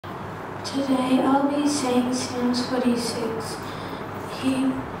Today I'll be saying Psalms 46.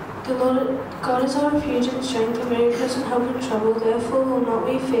 The Lord God is our refuge and strength, a very present help in trouble. Therefore will not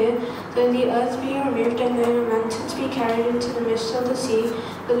we fear, though the earth be removed and though the mountains be carried into the midst of the sea,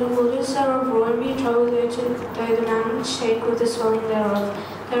 though the waters thereof roar and be troubled, though the mountains shake with the swelling thereof.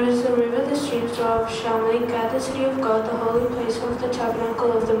 There is a river, the streams thereof shall make glad the city of God, the holy place of the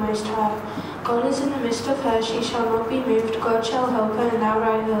tabernacle of the Most High. God is in the midst of her, she shall not be moved. God shall help her, and thou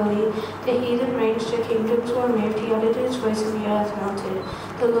right early. The heathen raged, the kingdoms were moved. He uttered his voice, and the earth melted.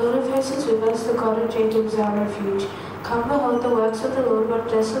 The Lord of hosts is with us, the God of Jacob is our refuge. Come behold the works of the Lord, what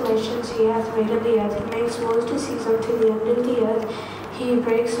desolations he hath made in the earth. He makes wars to cease unto the end of the earth. He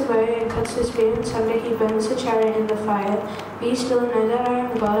breaks the bow and cuts the spear in sunder. He burns the chariot in the fire. Be still and know that I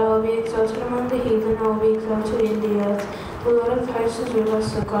am God. I will be exalted among the heathen. I will be exalted in the earth. The Lord of hosts is with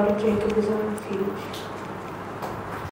us. The God of Jacob is our refuge.